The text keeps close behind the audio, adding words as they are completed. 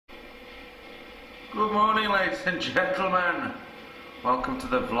Good morning, ladies and gentlemen. Welcome to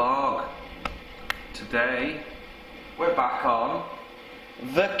the vlog. Today we're back on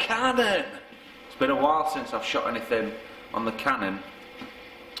the Canon. It's been a while since I've shot anything on the Canon,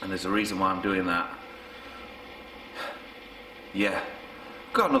 and there's a reason why I'm doing that. Yeah,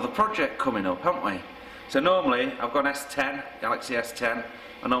 got another project coming up, haven't we? So normally I've got an S10, Galaxy S10.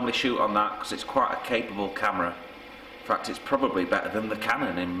 I normally shoot on that because it's quite a capable camera. In fact, it's probably better than the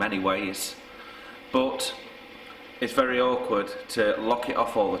Canon in many ways. But it's very awkward to lock it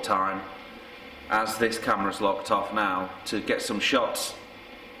off all the time, as this camera's locked off now, to get some shots.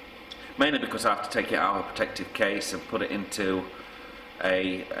 Mainly because I have to take it out of a protective case and put it into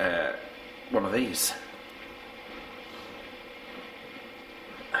a one of these.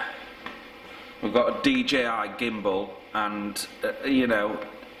 We've got a DJI gimbal, and you know,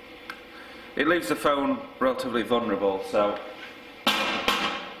 it leaves the phone relatively vulnerable, so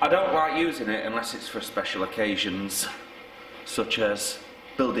I don't like using it unless it's for special occasions, such as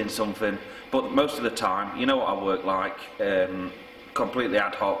building something. But most of the time, you know what I work like, completely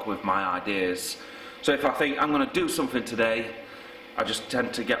ad hoc with my ideas. So if I think I'm going to do something today, I just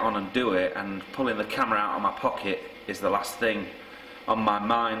tend to get on and do it, and pulling the camera out of my pocket is the last thing on my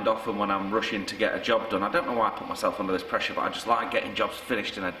mind often when I'm rushing to get a job done. I don't know why I put myself under this pressure, but I just like getting jobs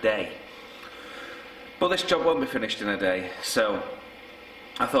finished in a day. But this job won't be finished in a day, so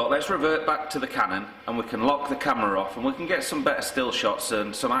I thought, let's revert back to the Canon and we can lock the camera off and we can get some better still shots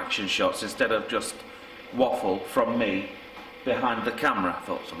and some action shots instead of just waffle from me behind the camera. I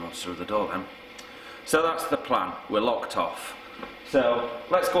thought someone's through the door then. So that's the plan, we're locked off. So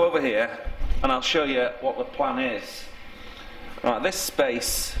let's go over here and I'll show you what the plan is. Right, this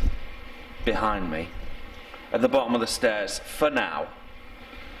space behind me at the bottom of the stairs for now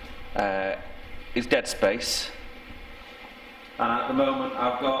is dead space. And at the moment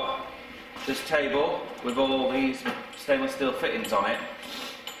I've got this table with all these stainless steel fittings on it,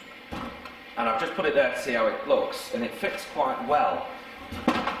 and I've just put it there to see how it looks, and it fits quite well.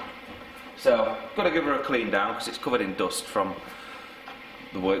 So I've got to give her a clean down because it's covered in dust from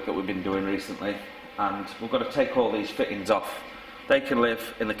the work that we've been doing recently, and we've got to take all these fittings off. They can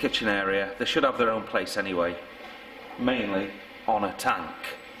live in the kitchen area, they should have their own place anyway, mainly on a tank.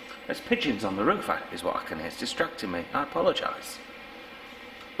 There's pigeons on the roof, is what I can hear. It's distracting me. I apologise.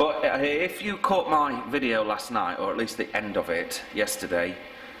 But if you caught my video last night, or at least the end of it yesterday,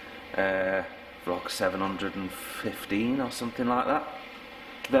 vlog 715 or something like that,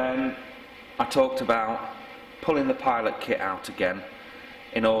 then I talked about pulling the pilot kit out again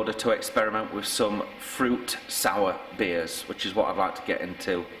in order to experiment with some fruit sour beers, which is what I'd like to get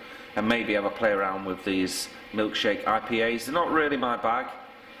into, and maybe have a play around with these milkshake IPAs. They're not really my bag.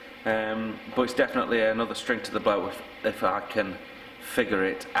 But it's definitely another string to the bow if I can figure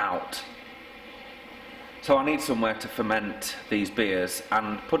it out. So I need somewhere to ferment these beers,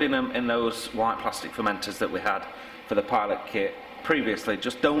 and putting them in those white plastic fermenters that we had for the pilot kit previously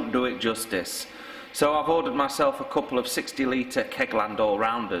just don't do it justice. So I've ordered myself a couple of 60-litre Kegland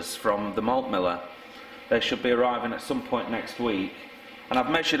all-rounders from the malt miller. They should be arriving at some point next week, and I've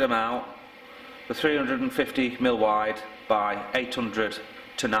measured them out. They're 350mm wide by 800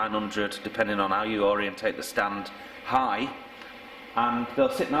 to 900, depending on how you orientate the stand, high, and they'll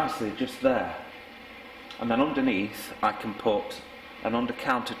sit nicely just there. And then underneath I can put an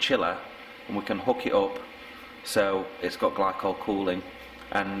under-counter chiller, and we can hook it up so it's got glycol cooling,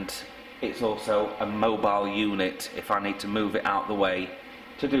 and it's also a mobile unit if I need to move it out the way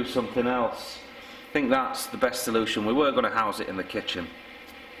to do something else. I think that's the best solution. We were going to house it in the kitchen,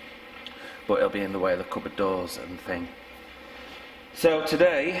 but it'll be in the way of the cupboard doors and thing. So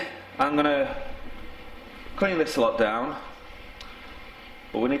today I'm going to clean this lot down,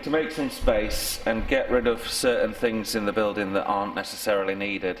 but we need to make some space and get rid of certain things in the building that aren't necessarily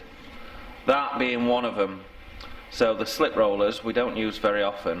needed. That being one of them. So the slip rollers we don't use very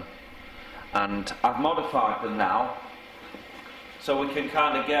often, and I've modified them now so we can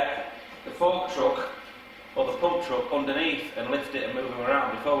kind of get the fork truck or the pump truck underneath and lift it and move them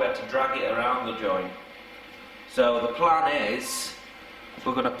around. Before we had to drag it around the joint. So the plan is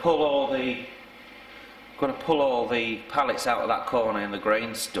we're going to pull all the pallets out of that corner in the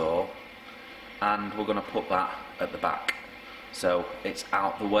grain store, and we're going to put that at the back so it's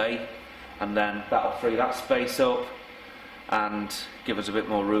out the way, and then that'll free that space up and give us a bit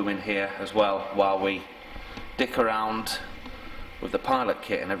more room in here as well while we dick around with the pilot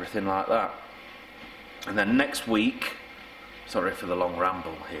kit and everything like that. And then next week, sorry for the long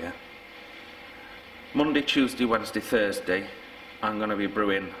ramble here, Monday, Tuesday, Wednesday, Thursday, I'm going to be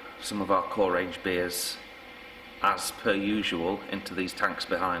brewing some of our core range beers as per usual into these tanks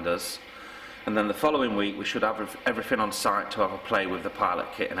behind us, and then the following week we should have everything on site to have a play with the pilot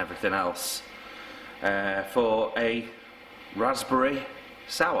kit and everything else. For a raspberry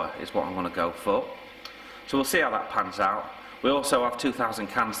sour is what I'm going to go for. So we'll see how that pans out. We also have 2,000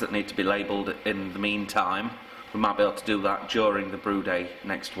 cans that need to be labelled in the meantime. We might be able to do that during the brew day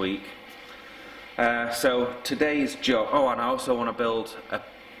next week. So today's job, oh, and I also want to build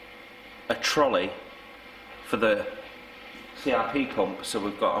a trolley for the CRP pump, so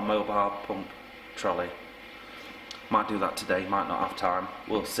we've got a mobile pump trolley. Might do that today, might not have time,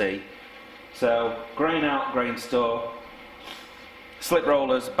 we'll see. So grain out, grain store, slip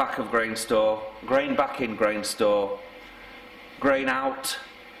rollers back of grain store, grain back in grain store, grain out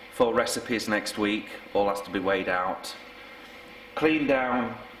for recipes next week, all has to be weighed out. Clean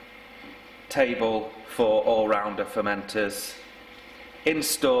down table for all-rounder fermenters.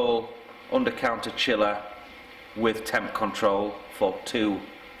 Install under-counter chiller with temp control for 2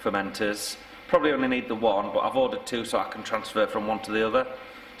 fermenters. Probably only need the one, but I've ordered 2 so I can transfer from one to the other.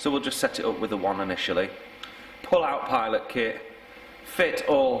 So we'll just set it up with the one initially. Pull out pilot kit, fit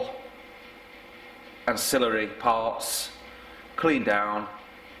all ancillary parts, clean down.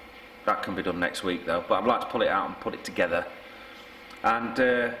 That can be done next week though, but I'd like to pull it out and put it together. And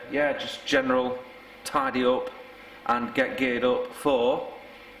yeah, just general tidy up and get geared up for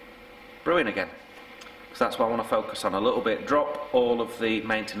brewing again. Because that's what I want to focus on a little bit. Drop all of the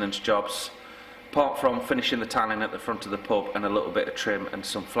maintenance jobs, apart from finishing the tiling at the front of the pub and a little bit of trim and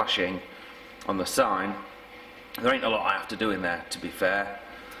some flashing on the sign. There ain't a lot I have to do in there, to be fair,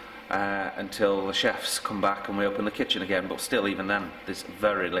 until the chefs come back and we open the kitchen again, but still, even then, there's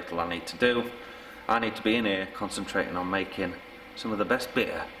very little I need to do. I need to be in here concentrating on making some of the best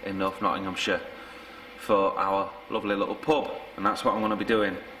beer in North Nottinghamshire for our lovely little pub, and that's what I'm going to be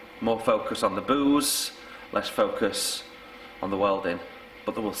doing. More focus on the booze, less focus on the welding,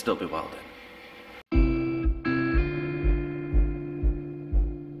 but there will still be welding.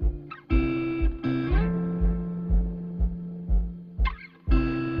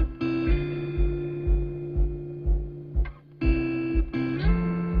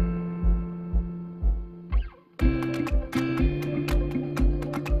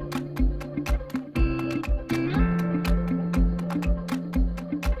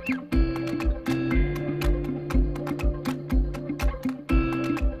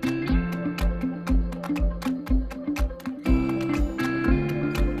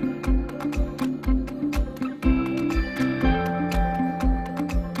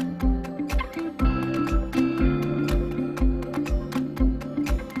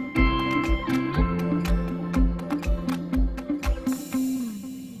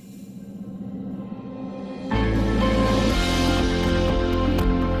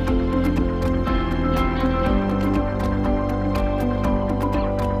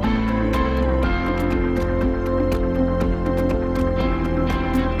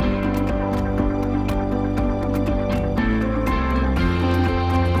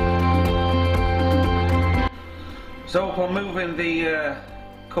 So upon moving the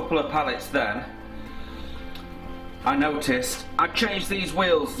couple of pallets then, I noticed I changed these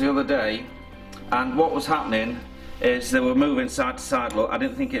wheels the other day, and what was happening is they were moving side to side. Look, I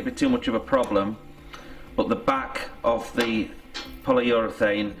didn't think it'd be too much of a problem, but the back of the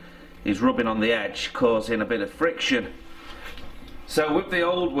polyurethane is rubbing on the edge, causing a bit of friction. So with the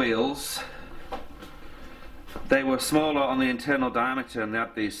old wheels, they were smaller on the internal diameter and they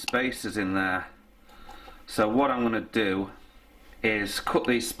had these spacers in there. So what I'm going to do is cut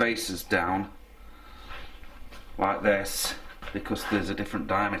these spacers down like this, because there's a different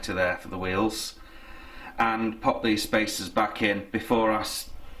diameter there for the wheels, and pop these spacers back in before I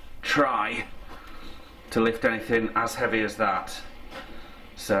try to lift anything as heavy as that.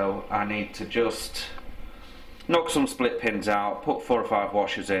 So I need to just knock some split pins out, put 4 or 5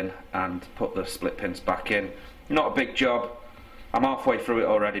 washers in and put the split pins back in. Not a big job. I'm halfway through it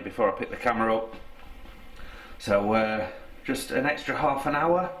already before I pick the camera up. So just an extra half an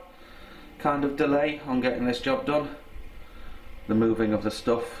hour kind of delay on getting this job done. The moving of the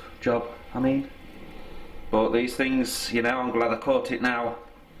stuff job, I mean. But these things, you know, I'm glad I caught it now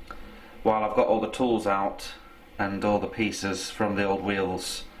while I've got all the tools out and all the pieces from the old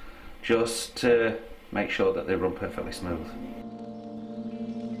wheels, just to make sure that they run perfectly smooth.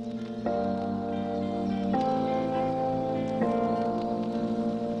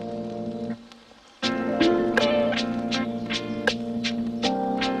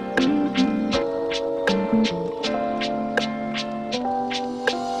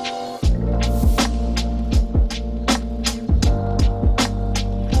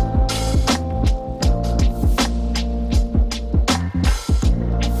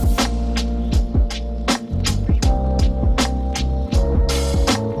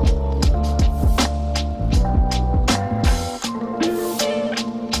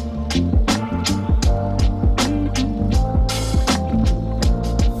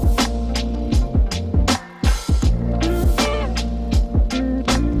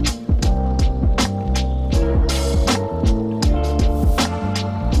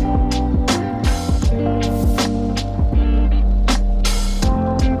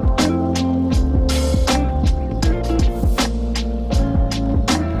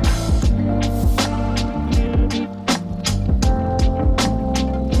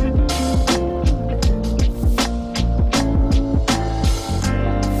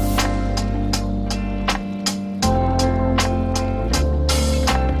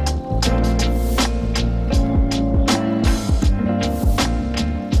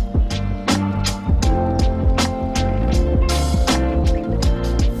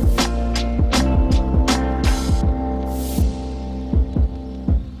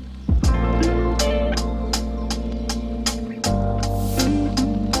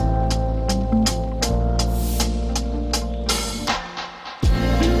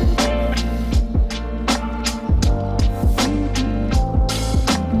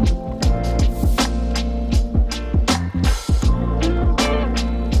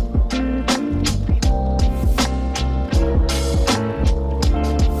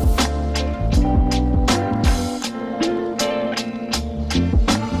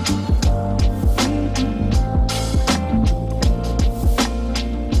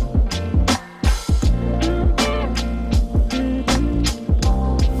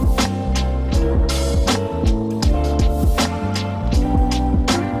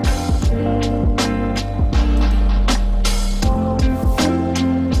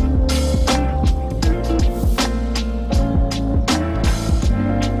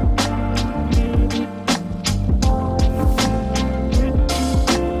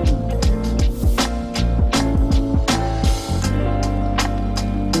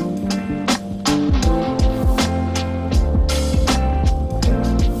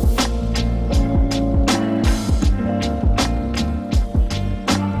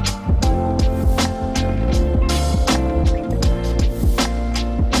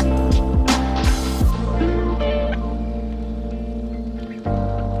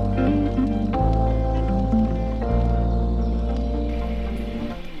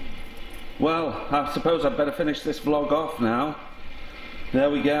 I suppose I'd better finish this vlog off now. There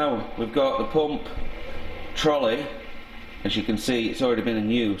we go. We've got the pump trolley. As you can see, it's already been in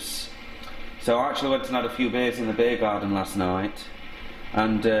use. So I actually went and had a few beers in the beer garden last night,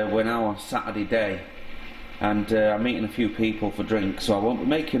 and we're now on Saturday day, and I'm meeting a few people for drinks, so I won't be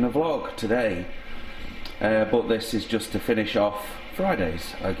making a vlog today, but this is just to finish off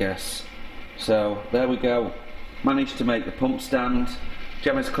Fridays, I guess. So there we go. Managed to make the pump stand.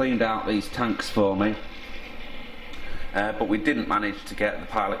 Gemma's cleaned out these tanks for me, but we didn't manage to get the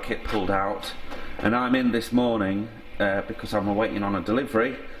pilot kit pulled out, and I'm in this morning because I'm waiting on a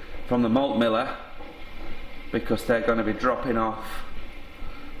delivery from the malt miller, because they're going to be dropping off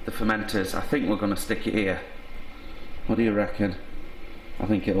the fermenters. I think we're going to stick it here. What do you reckon? I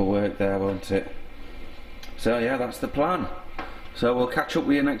think it'll work there, won't it? So yeah, that's the plan. So we'll catch up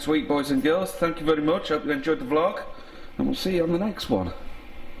with you next week, boys and girls. Thank you very much. Hope you enjoyed the vlog, and we'll see you on the next one.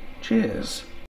 Cheers.